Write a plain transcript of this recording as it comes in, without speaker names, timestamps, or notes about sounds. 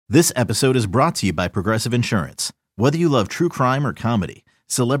This episode is brought to you by Progressive Insurance. Whether you love true crime or comedy,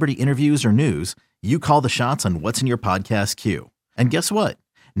 celebrity interviews or news, you call the shots on what's in your podcast queue. And guess what?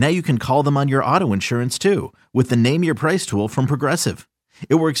 Now you can call them on your auto insurance too with the Name Your Price tool from Progressive.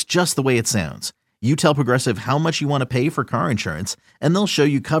 It works just the way it sounds. You tell Progressive how much you want to pay for car insurance, and they'll show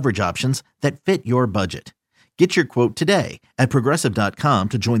you coverage options that fit your budget. Get your quote today at Progressive.com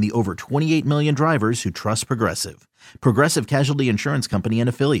to join the over 28 million drivers who trust Progressive. Progressive Casualty Insurance Company and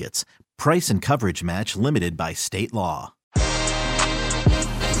Affiliates. Price and coverage match limited by state law.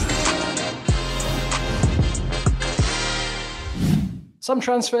 Some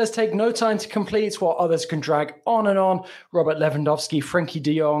transfers take no time to complete, while others can drag on and on. Robert Lewandowski, Frenkie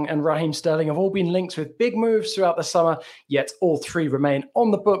de Jong, and Raheem Sterling have all been linked with big moves throughout the summer, yet all three remain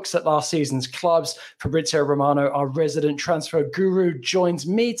on the books at last season's clubs. Fabrizio Romano, our resident transfer guru, joins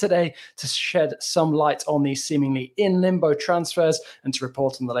me today to shed some light on these seemingly in limbo transfers and to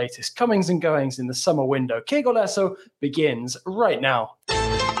report on the latest comings and goings in the summer window. Que Golazo begins right now.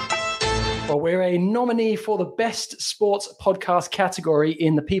 Well, we're a nominee for the Best Sports Podcast category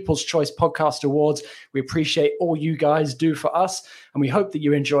in the People's Choice Podcast Awards. We appreciate all you guys do for us, and we hope that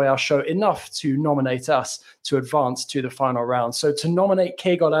you enjoy our show enough to nominate us to advance to the final round. So to nominate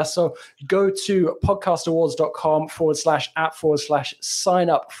Que Golazo, go to podcastawards.com/app/sign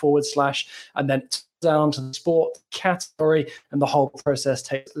up/ and then down to the sport category, and the whole process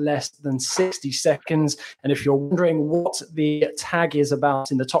takes less than 60 seconds. And if you're wondering what the tag is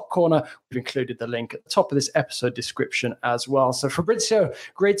about in the top corner, we've included the link at the top of this episode description as well. So Fabrizio,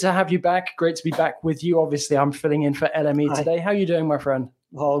 great to have you back. Great to be back with you. Obviously, I'm filling in for LME today. How are you doing, my friend?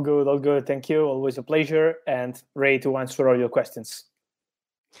 All good. Thank you. Always a pleasure, and ready to answer all your questions.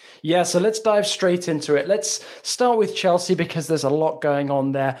 Yeah, so let's dive straight into it. Let's start with Chelsea because there's a lot going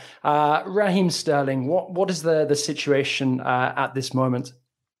on there. Raheem Sterling, what is the situation at this moment?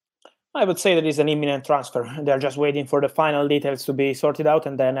 I would say that it's an imminent transfer. They're just waiting for the final details to be sorted out,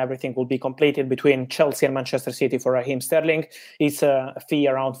 and then everything will be completed between Chelsea and Manchester City for Raheem Sterling. It's a fee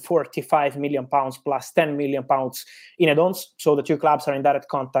around £45 million plus £10 million in add-ons. So the two clubs are in direct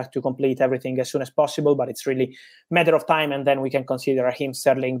contact to complete everything as soon as possible, but it's really a matter of time, and then we can consider Raheem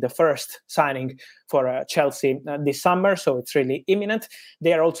Sterling the first signing for Chelsea this summer. So it's really imminent.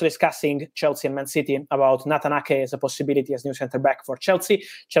 They are also discussing, Chelsea and Man City, about Nathan Ake as a possibility as new centre-back for Chelsea.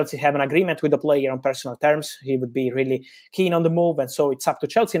 Chelsea have an agreement with the player on personal terms. He would be really keen on the move, and so it's up to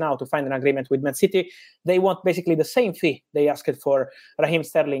Chelsea now to find an agreement with Man City. They want basically the same fee they asked for Raheem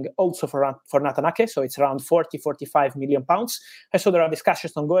Sterling also for Nathan Ake, so it's around £45 million. And so there are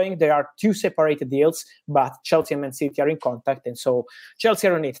discussions ongoing. There are two separated deals, but Chelsea and Man City are in contact, and so Chelsea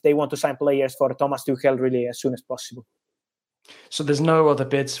are on it. They want to sign players for Thomas Tuchel really as soon as possible. So there's no other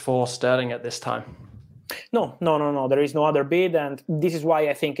bids for Sterling at this time? No. There is no other bid, and this is why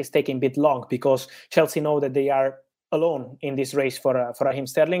I think it's taking a bit long, because Chelsea know that they are alone in this race for Raheem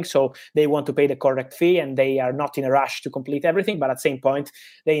Sterling, so they want to pay the correct fee, and they are not in a rush to complete everything, but at the same point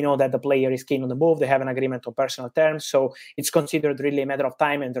they know that the player is keen on the move. They have an agreement on personal terms, so it's considered really a matter of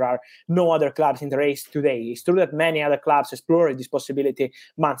time, and there are no other clubs in the race today. It's true that many other clubs explored this possibility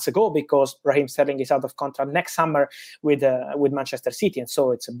months ago, because Raheem Sterling is out of contract next summer with Manchester City, and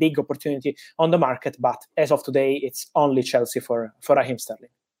so it's a big opportunity on the market, but as of today it's only Chelsea for Raheem Sterling.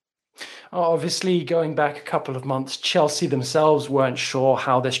 Obviously, going back a couple of months, Chelsea themselves weren't sure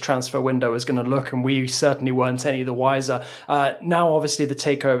how this transfer window was going to look, and we certainly weren't any the wiser. Now, obviously, the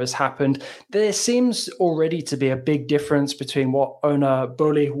takeover's happened. There seems already to be a big difference between what owner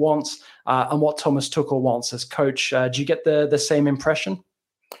Boehly wants and what Thomas Tuchel wants as coach. Do you get the same impression?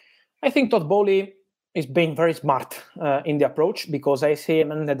 I think Todd Boehly is being very smart in the approach, because I see a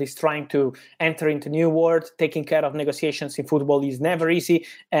man that is trying to enter into new world. Taking care of negotiations in football is never easy,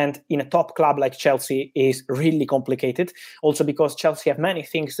 and in a top club like Chelsea is really complicated. Also because Chelsea have many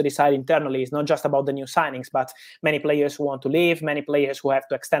things to decide internally. It's not just about the new signings, but many players who want to leave, many players who have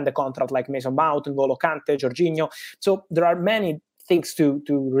to extend the contract, like Mason Mount, N'Golo Kante, Jorginho. So there are many things to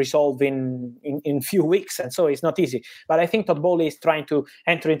resolve in few weeks, and so it's not easy. But I think Todd Boehly is trying to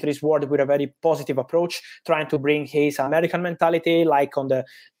enter into this world with a very positive approach, trying to bring his American mentality, like on the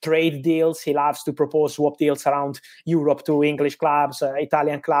trade deals. He loves to propose swap deals around Europe to English clubs,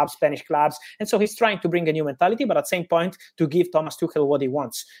 Italian clubs, Spanish clubs. And so he's trying to bring a new mentality, but at the same point to give Thomas Tuchel what he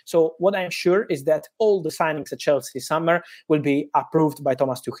wants. So what I'm sure is that all the signings at Chelsea this summer will be approved by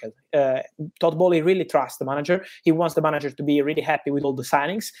Thomas Tuchel. Todd Boehly really trusts the manager. He wants the manager to be really happy with all the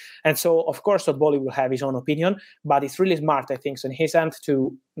signings. And so, of course, Todd Boehly will have his own opinion, but it's really smart, I think, on his end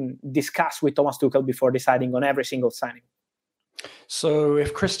to discuss with Thomas Tuchel before deciding on every single signing. So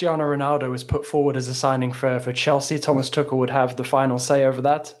if Cristiano Ronaldo was put forward as a signing for Chelsea, Thomas Tuchel would have the final say over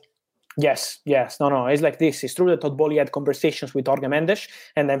that? Yes. No. It's like this. It's true that Todd Boehly had conversations with Jorge Mendes,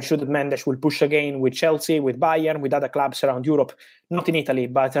 and I'm sure that Mendes will push again with Chelsea, with Bayern, with other clubs around Europe. Not in Italy,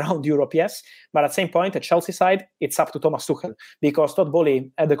 but around Europe, yes. But at the same point, at Chelsea side, it's up to Thomas Tuchel, because Todd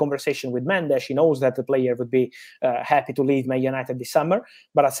Boehly had the conversation with Mendes. He knows that the player would be happy to leave Man United this summer.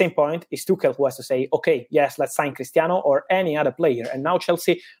 But at the same point, it's Tuchel who has to say, okay, yes, let's sign Cristiano or any other player. And now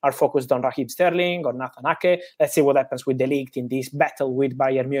Chelsea are focused on Raheem Sterling or Nathan Ake. Let's see what happens with De Ligt in this battle with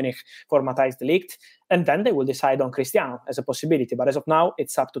Bayern Munich for Matthijs De Ligt. And then they will decide on Cristiano as a possibility. But as of now,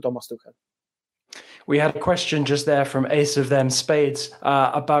 it's up to Thomas Tuchel. We had a question just there from Ace of Them Spades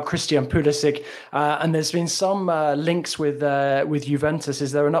about Christian Pulisic, and there's been some links with Juventus.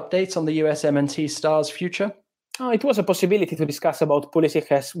 Is there an update on the USMNT star's future? It was a possibility to discuss about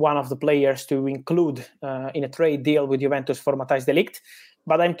Pulisic as one of the players to include in a trade deal with Juventus for Matthijs De Ligt.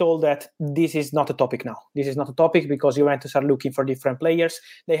 But I'm told that this is not a topic now. This is not a topic because Juventus are looking for different players.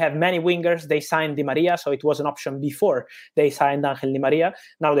 They have many wingers. They signed Di Maria, so it was an option before they signed Angel Di Maria.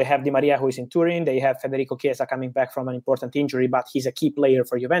 Now they have Di Maria, who is in Turin. They have Federico Chiesa coming back from an important injury, but he's a key player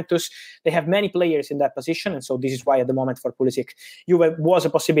for Juventus. They have many players in that position, and so this is why at the moment for Pulisic, Juve was a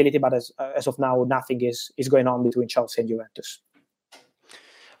possibility, but as of now, nothing is going on between Chelsea and Juventus.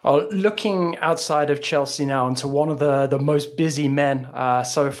 Looking outside of Chelsea now into one of the most busy men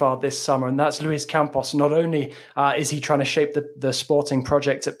so far this summer, and that's Luis Campos. Not only is he trying to shape the sporting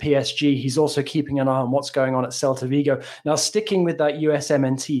project at PSG, he's also keeping an eye on what's going on at Celta Vigo. Now, sticking with that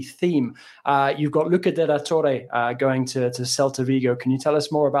USMNT theme, you've got Luca de la Torre going to Celta Vigo. Can you tell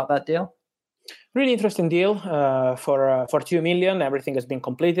us more about that deal? Really interesting deal for 2 million. Everything has been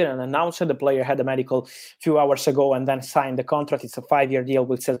completed and announced. The player had a medical a few hours ago and then signed the contract. It's a 5-year deal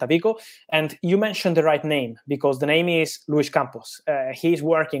with Celta Vigo. And you mentioned the right name, because the name is Luis Campos. He's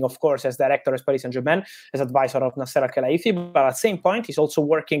working, of course, as director at Paris Saint-Germain, as advisor of Nasser Al-Khelaifi, but at the same point, he's also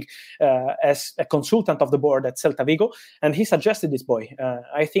working as a consultant of the board at Celta Vigo. And he suggested this boy.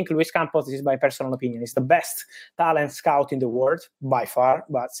 I think Luis Campos, this is my personal opinion, is the best talent scout in the world by far,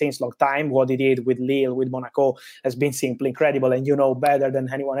 but since long time. What he did with Lille, with Monaco, has been simply incredible, and you know better than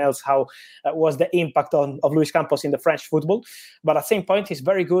anyone else how was the impact of Luis Campos in the French football. But at the same point, he's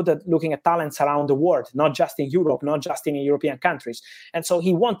very good at looking at talents around the world, not just in Europe, not just in European countries. And so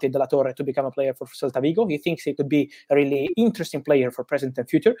he wanted De La Torre to become a player for Celta Vigo. He thinks he could be a really interesting player for present and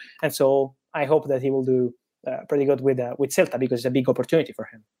future, and so I hope that he will do pretty good with Celta, because it's a big opportunity for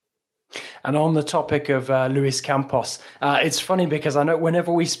him. And on the topic of Luis Campos, it's funny because I know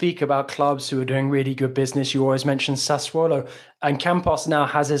whenever we speak about clubs who are doing really good business, you always mention Sassuolo. And Campos now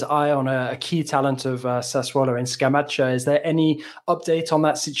has his eye on a key talent of Sassuolo in Scamacca. Is there any update on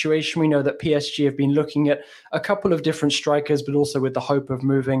that situation? We know that PSG have been looking at a couple of different strikers, but also with the hope of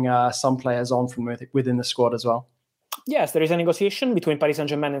moving some players on from within the squad as well. Yes, there is a negotiation between Paris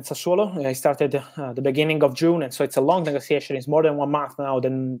Saint-Germain and Sassuolo. It started the beginning of June, and so it's a long negotiation. It's more than 1 month now.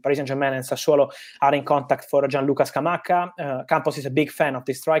 Then Paris Saint-Germain and Sassuolo are in contact for Gianluca Scamacca. Campos is a big fan of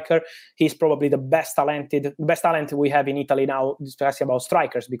this striker. He's probably the best talent we have in Italy now, especially about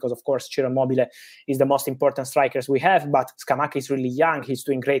strikers, because of course Ciro Immobile is the most important strikers we have. But Scamacca is really young. He's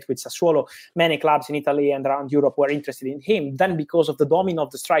doing great with Sassuolo. Many clubs in Italy and around Europe were interested in him. Then, because of the domino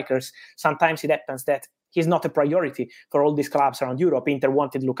of the strikers, sometimes it happens that he's not a priority for all these clubs around Europe. Inter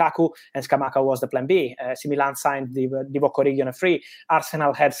wanted Lukaku, and Scamacca was the plan B. Milan signed Divock Origi on a free.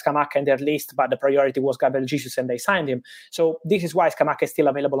 Arsenal had Scamacca in their list, but the priority was Gabriel Jesus, and they signed him. So this is why Scamacca is still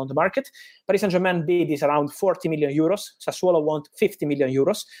available on the market. Paris Saint-Germain bid is around 40 million euros. Sassuolo want 50 million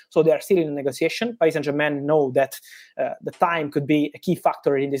euros. So they are still in a negotiation. Paris Saint-Germain know that the time could be a key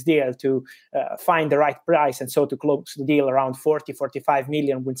factor in this deal to find the right price, and so to close the deal around 40, 45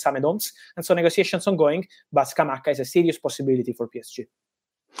 million with some add-ons. And so negotiations ongoing, but Scamacca is a serious possibility for PSG.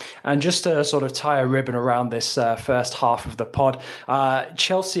 And just to sort of tie a ribbon around this first half of the pod,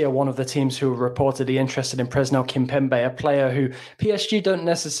 Chelsea are one of the teams who are reportedly interested in Presnel Kimpembe, a player who PSG don't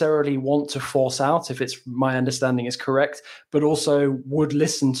necessarily want to force out, if it's my understanding is correct, but also would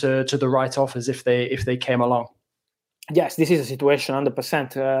listen to the right offers if they came along. Yes, this is a situation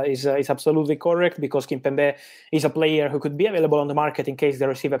 100% is absolutely correct, because Kimpembe is a player who could be available on the market in case they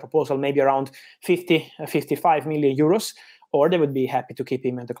receive a proposal maybe around 55 million euros, or they would be happy to keep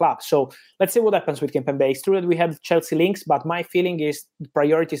him in the club. So let's see what happens with Kimpembe. It's true that we have Chelsea links, but my feeling is the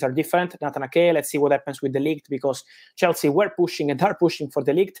priorities are different. Nathan Ake, let's see what happens with De Ligt, because Chelsea were pushing and are pushing for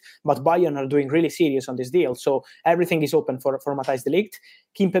De Ligt, but Bayern are doing really serious on this deal. So everything is open for Matthijs De Ligt.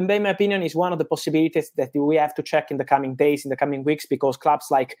 Kimpembe, in my opinion, is one of the possibilities that we have to check in the coming days, in the coming weeks, because clubs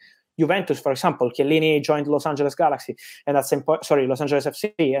like Juventus, for example, Chiellini joined Los Angeles Galaxy, and at some point, Los Angeles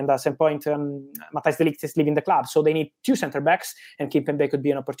FC, and at some point, Matthijs de Ligt is leaving the club. So they need 2 center backs, and Kimpembe could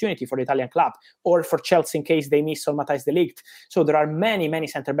be an opportunity for the Italian club, or for Chelsea in case they miss on Matthijs de Ligt. So there are many, many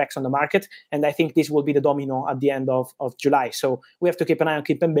center backs on the market, and I think this will be the domino at the end of July. So we have to keep an eye on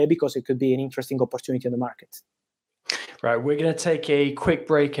Kimpembe because it could be an interesting opportunity on the market. Right, we're going to take a quick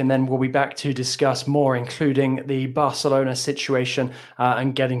break and then we'll be back to discuss more, including the Barcelona situation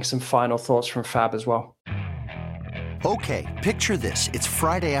and getting some final thoughts from Fab as well. Okay, picture this. It's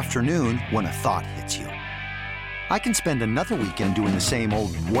Friday afternoon when a thought hits you. I can spend another weekend doing the same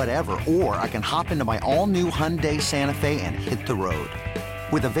old whatever, or I can hop into my all-new Hyundai Santa Fe and hit the road.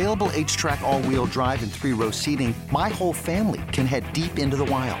 With available H-Track all-wheel drive and 3-row seating, my whole family can head deep into the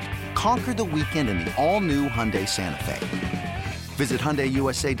wild. Conquer the weekend in the all-new Hyundai Santa Fe. Visit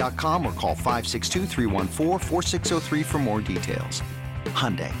HyundaiUSA.com or call 562-314-4603 for more details.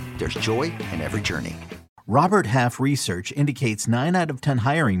 Hyundai, there's joy in every journey. Robert Half research indicates 9 out of 10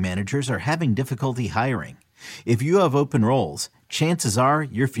 hiring managers are having difficulty hiring. If you have open roles, chances are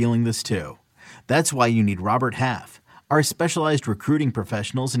you're feeling this too. That's why you need Robert Half. Our specialized recruiting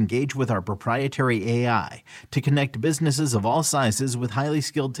professionals engage with our proprietary AI to connect businesses of all sizes with highly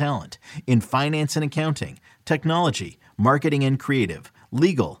skilled talent in finance and accounting, technology, marketing and creative,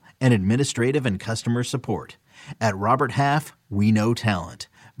 legal, and administrative and customer support. At Robert Half, we know talent.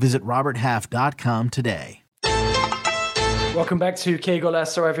 Visit roberthalf.com today. Welcome back to Que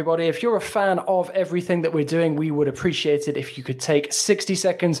Golazo, everybody. If you're a fan of everything that we're doing, we would appreciate it if you could take 60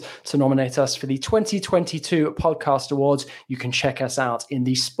 seconds to nominate us for the 2022 Podcast Awards. You can check us out in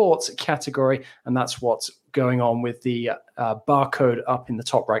the sports category, and that's what's going on with the barcode up in the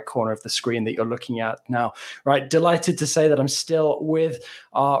top right corner of the screen that you're looking at now. Right, delighted to say that I'm still with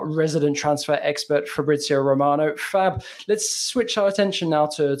our resident transfer expert, Fabrizio Romano. Fab, let's switch our attention now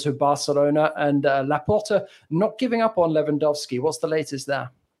to Barcelona and Laporta not giving up on Lewandowski. What's the latest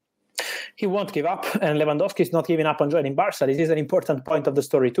there? He won't give up, and Lewandowski is not giving up on joining Barca. This is an important point of the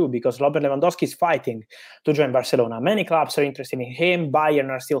story too, because Robert Lewandowski is fighting to join Barcelona. Many clubs are interested in him. Bayern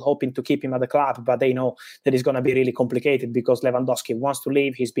are still hoping to keep him at the club, but they know that it's going to be really complicated because Lewandowski wants to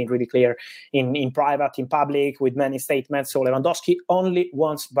leave. He's been really clear in private, in public, with many statements. So Lewandowski only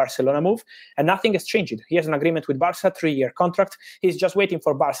wants Barcelona move, and nothing has changed. He has an agreement with Barca, 3-year contract. He's just waiting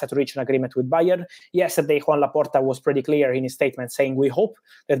for Barca to reach an agreement with Bayern. Yesterday, Juan Laporta was pretty clear in his statement saying, we hope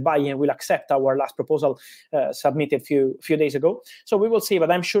that Bayern will accept our last proposal submitted few days ago. So we will see,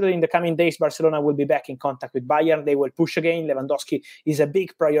 but I'm sure that in the coming days, Barcelona will be back in contact with Bayern. They will push again. Lewandowski is a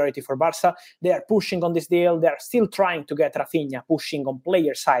big priority for Barca. They are pushing on this deal. They are still trying to get Rafinha, pushing on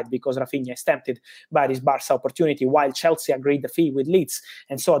player side because Rafinha is tempted by this Barca opportunity, while Chelsea agreed the fee with Leeds.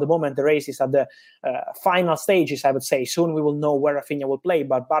 And so at the moment, the race is at the final stages, I would say. Soon we will know where Rafinha will play,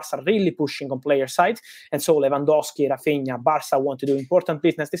 but Barca are really pushing on player side. And so Lewandowski, Rafinha, Barca want to do important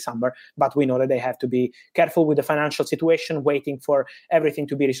business this summer, but we know that they have to be careful with the financial situation, waiting for everything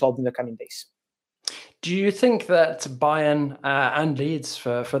to be resolved in the coming days. Do you think that Bayern and Leeds,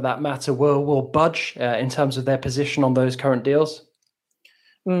 for that matter, will budge in terms of their position on those current deals?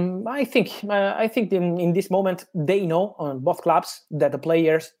 I think in this moment, they know on both clubs that the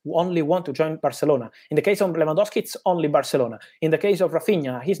players only want to join Barcelona. In the case of Lewandowski, it's only Barcelona. In the case of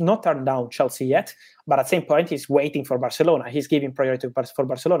Rafinha, he's not turned down Chelsea yet, but at the same point, he's waiting for Barcelona. He's giving priority for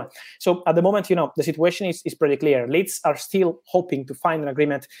Barcelona. So at the moment, the situation is pretty clear. Leeds are still hoping to find an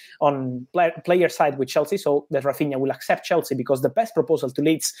agreement on player side with Chelsea so that Rafinha will accept Chelsea, because the best proposal to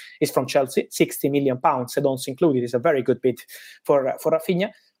Leeds is from Chelsea, £60 million, add-ons included. Is a very good bid for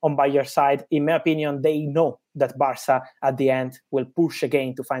Rafinha. On Bayern side, in my opinion, they know that Barca at the end will push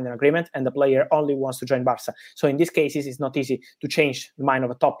again to find an agreement, and the player only wants to join Barca. So in these cases, it's not easy to change the mind of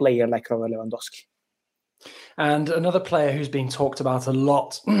a top player like Robert Lewandowski. And another player who's been talked about a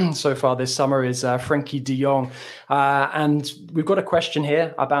lot so far this summer is Frenkie de Jong. And we've got a question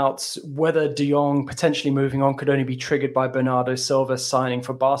here about whether de Jong potentially moving on could only be triggered by Bernardo Silva signing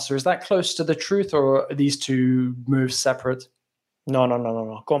for Barca. Is that close to the truth, or are these two moves separate?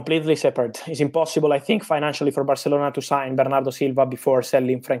 No. Completely separate. It's impossible, I think, financially for Barcelona to sign Bernardo Silva before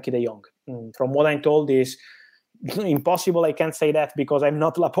selling Frenkie de Jong. From what I'm told, is impossible. I can't say that because I'm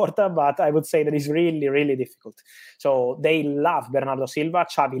not Laporta, but I would say that it's really, really difficult. So they love Bernardo Silva.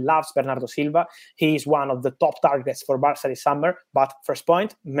 Xavi loves Bernardo Silva. He is one of the top targets for Barca this summer. But first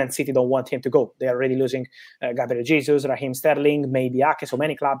point, Man City don't want him to go. They are already losing Gabriel Jesus, Raheem Sterling, maybe Ake. So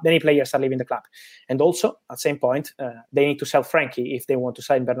many players are leaving the club. And also, at the same point, they need to sell Frenkie if they want to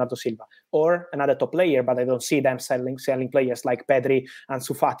sign Bernardo Silva or another top player. But I don't see them selling players like Pedri and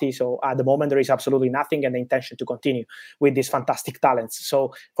Ansu Fati. So at the moment, there is absolutely nothing, and the intention to continue with these fantastic talents.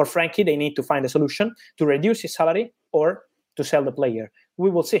 So for Frankie, they need to find a solution to reduce his salary or to sell the player. We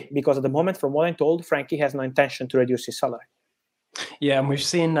will see, because at the moment, from what I'm told, Frankie has no intention to reduce his salary. Yeah, and we've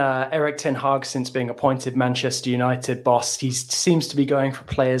seen Erik ten Hag, since being appointed Manchester United boss, he seems to be going for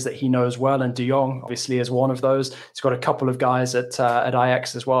players that he knows well, and De Jong obviously is one of those. He's got a couple of guys at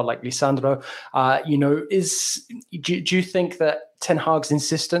Ajax as well, like Lisandro. Do you think that Ten Hag's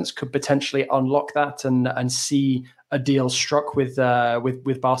insistence could potentially unlock that and see a deal struck with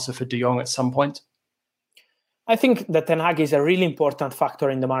Barca for De Jong at some point? I think that Ten Hag is a really important factor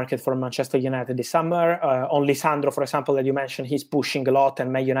in the market for Manchester United this summer. On Lisandro, for example, that you mentioned, he's pushing a lot,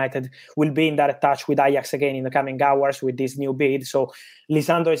 and Man United will be in direct touch with Ajax again in the coming hours with this new bid. So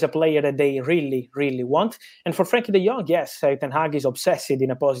Lisandro is a player that they really, really want. And for Frankie de Jong, yes, Ten Hag is obsessed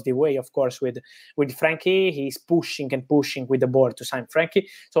in a positive way, of course, with Frankie. He's pushing and pushing with the board to sign Frankie.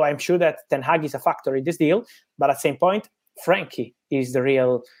 So I'm sure that Ten Hag is a factor in this deal. But at the same point, Frankie is the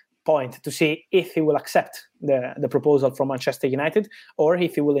real point to see if he will accept the proposal from Manchester United, or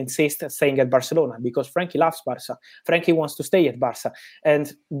if he will insist on staying at Barcelona, because Frankie loves Barca. Frankie wants to stay at Barca,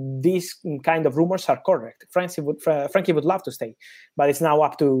 and these kind of rumors are correct. Frankie would love to stay, but it's now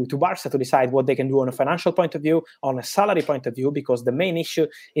up to Barca to decide what they can do on a financial point of view, on a salary point of view, because the main issue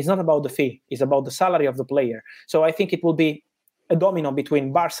is not about the fee, it's about the salary of the player. So I think it will be a domino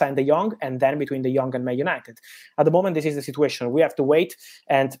between Barca and De Jong, and then between De Jong and Man United. At the moment, this is the situation. We have to wait.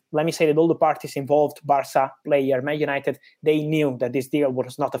 And let me say that all the parties involved, Barca, player, Man United, they knew that this deal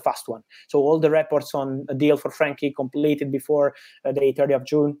was not a fast one. So all the reports on a deal for Frankie completed before the 30th of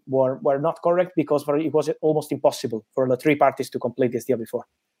June were not correct, because it was almost impossible for the three parties to complete this deal before.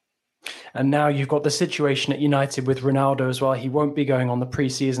 And now you've got the situation at United with Ronaldo as well. He won't be going on the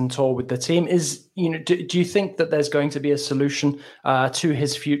pre-season tour with the team. Do you think that there's going to be a solution to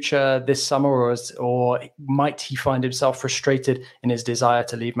his future this summer, or might he find himself frustrated in his desire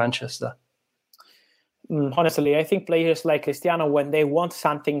to leave Manchester? Honestly, I think players like Cristiano, when they want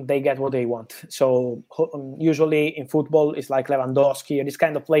something, they get what they want. So usually in football, it's like Lewandowski, these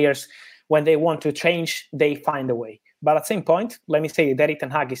kind of players, when they want to change, they find a way. But at the same point, let me say that Erik ten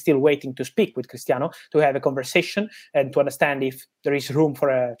Hag is still waiting to speak with Cristiano, to have a conversation and to understand if there is room for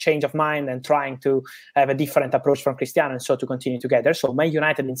a change of mind, and trying to have a different approach from Cristiano, and so to continue together. So Man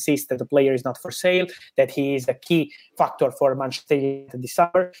United insists that the player is not for sale, that he is a key factor for Manchester United this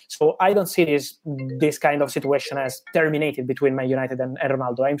summer. So I don't see this kind of situation as terminated between Man United and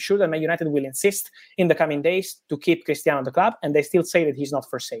Ronaldo. I'm sure that Man United will insist in the coming days to keep Cristiano at the club, and they still say that he's not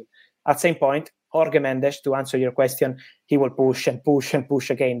for sale. At the same point, Jorge Mendes, to answer your question, he will push and push and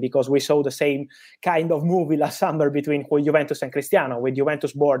push again, because we saw the same kind of movie last summer between Juventus and Cristiano, with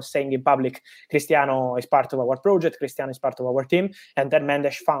Juventus board saying in public, Cristiano is part of our project, Cristiano is part of our team, and then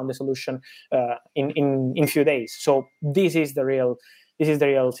Mendes found the solution in few days. So this is the real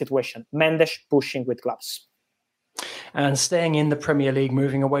situation. Mendes pushing with clubs. And staying in the Premier League,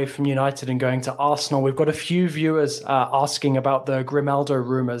 moving away from United and going to Arsenal, we've got a few viewers asking about the Grimaldo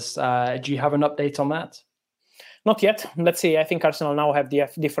rumours. Do you have an update on that? Not yet. Let's see. I think Arsenal now have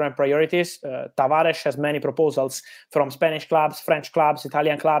different priorities. Tavares has many proposals from Spanish clubs, French clubs,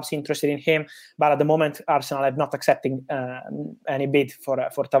 Italian clubs interested in him. But at the moment, Arsenal are not accepting any bid for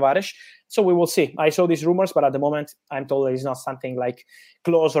Tavares. So we will see. I saw these rumors, but at the moment, I'm told there is not something like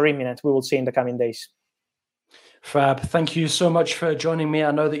close or imminent. We will see in the coming days. Fab, thank you so much for joining me. I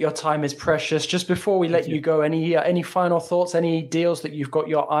know that your time is precious. Just before we let you go, any final thoughts, any deals that you've got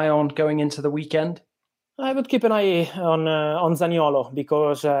your eye on going into the weekend? I would keep an eye on Zaniolo,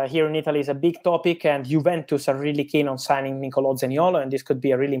 because here in Italy is a big topic, and Juventus are really keen on signing Niccolò Zaniolo, and this could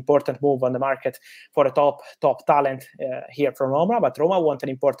be a really important move on the market for a top talent here from Roma. But Roma want an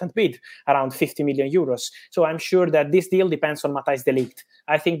important bid, around 50 million euros. So I'm sure that this deal depends on Matthijs de Ligt.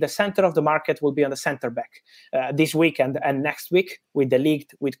 I think the center of the market will be on the center back this weekend and next week, with de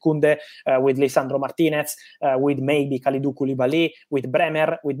Ligt, with Koundé, with Lisandro Martinez, with maybe Kalidou Koulibaly, with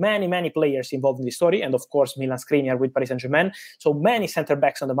Bremer, with many players involved in the story, and of course Milan Skriniar with Paris Saint-Germain. So many center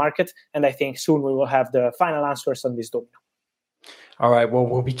backs on the market, and I think soon we will have the final answers on this domino. All right, well,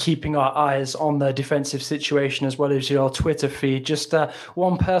 we'll be keeping our eyes on the defensive situation as well as your Twitter feed. Just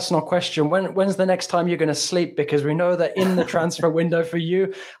one personal question. When's the next time you're going to sleep? Because we know that in the transfer window for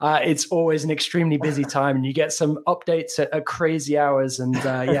you, it's always an extremely busy time, and you get some updates at crazy hours. And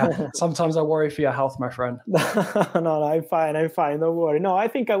sometimes I worry for your health, my friend. No, I'm fine. Don't worry. No, I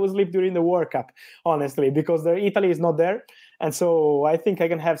think I will sleep during the World Cup, honestly, because Italy is not there. And so I think I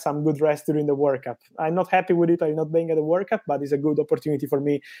can have some good rest during the World Cup. I'm not happy with Italy not being at the World Cup, but it's a good opportunity for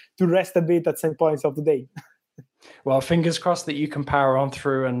me to rest a bit at some points of the day. Well, fingers crossed that you can power on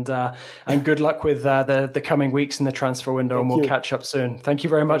through, and good luck with the coming weeks in the transfer window, and we'll catch up soon. Thank you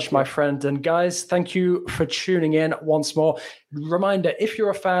very much, my friend. And guys, thank you for tuning in once more. Reminder, if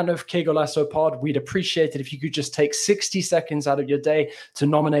you're a fan of Que Golazo Pod, we'd appreciate it if you could just take 60 seconds out of your day to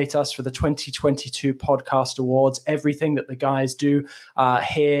nominate us for the 2022 Podcast Awards. Everything that the guys do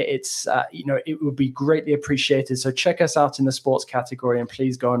here, it's it would be greatly appreciated. So check us out in the sports category and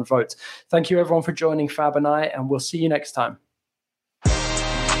please go and vote. Thank you everyone for joining Fab and I, and we'll see you next time.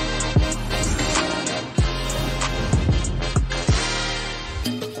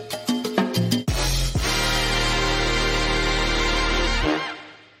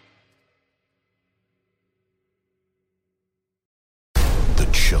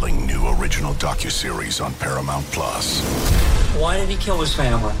 Chilling new original docuseries on Paramount Plus. Why did he kill his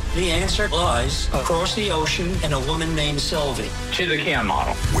family? The answer lies across the ocean in a woman named Sylvie. She's a Can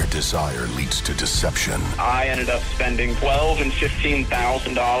model. Where desire leads to deception. I ended up spending $12,000 and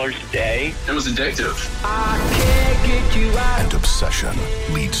 $15,000 a day. It was addictive. I can't get you out. And obsession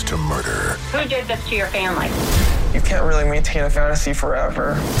leads to murder. Who did this to your family? You can't really maintain a fantasy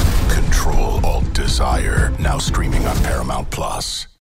forever. Control Alt Desire. Now streaming on Paramount Plus.